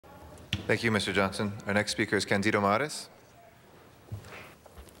Thank you, Mr. Johnson. Our next speaker is Candido Mares.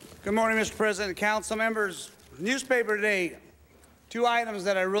 Good morning, Mr. President, council members. Newspaper today, two items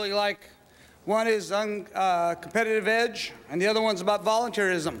that I really like. One is competitive edge, and the other one's about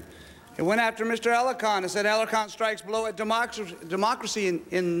voluntarism. It went after Mr. Alarcon and said Alarcon strikes blow at democracy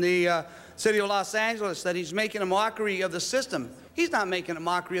in the city of Los Angeles, that he's making a mockery of the system. He's not making a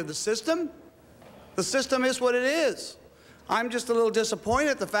mockery of the system. The system is what it is. I'm just a little disappointed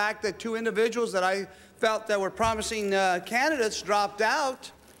at the fact that two individuals that I felt that were promising candidates dropped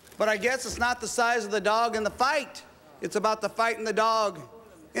out. But I guess it's not the size of the dog in the fight. It's about the fight and the dog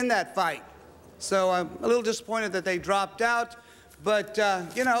in that fight. So I'm a little disappointed that they dropped out. But,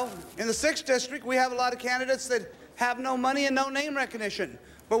 you know, in the 6th District, we have a lot of candidates that have no money and no name recognition.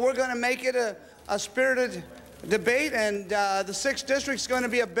 But we're going to make it a spirited debate, and the 6th District is going to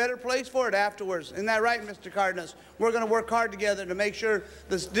be a better place for it afterwards. Isn't that right, Mr. Cardenas? We're going to work hard together to make sure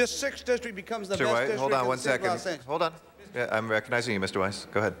this 6th District becomes the best district. Hold on one in the city of Los second. Angeles. Hold on. Yeah, I'm recognizing you, Mr. Weiss.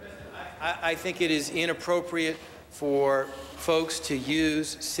 Go ahead. I think it is inappropriate for folks to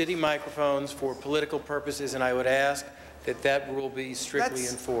use city microphones for political purposes, and I would ask that that rule be strictly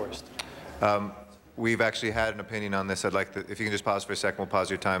enforced. We've actually had an opinion on this. I'd like to, if you can just pause for a second, we'll pause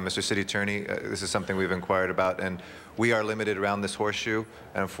your time. Mr. City Attorney, this is something we've inquired about, and we are limited around this horseshoe,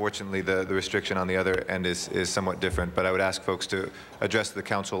 and unfortunately the restriction on the other end is somewhat different. But I would ask folks to address the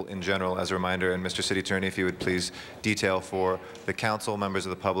council in general as a reminder, and Mr. City Attorney, if you would please detail for the council, members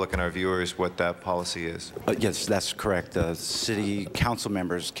of the public, and our viewers what that policy is. Yes, that's correct. City council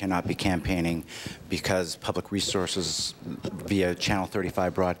members cannot be campaigning because public resources via Channel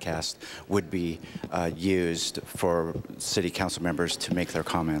 35 broadcast would be used for city council members to make their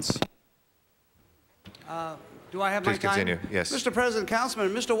comments. Do I have my time? Please continue. Yes. Mr. President,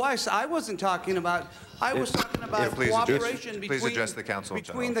 Councilman, Mr. Weiss, I wasn't talking about. I was talking about cooperation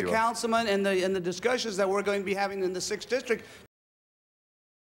between the councilman and the discussions that we're going to be having in the 6th District.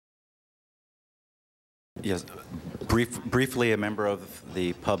 Yes, briefly, a member of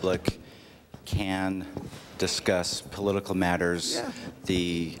the public can discuss political matters. Yeah.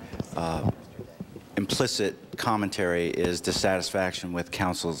 The implicit commentary is dissatisfaction with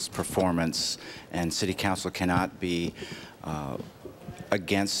council's performance, and city council cannot be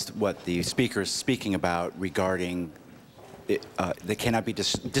against what the speaker is speaking about regarding they cannot be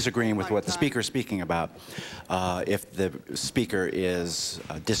disagreeing with what the speaker is speaking about if the speaker is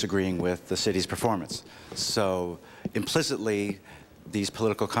disagreeing with the city's performance. So implicitly, these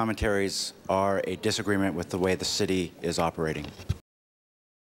political commentaries are a disagreement with the way the city is operating.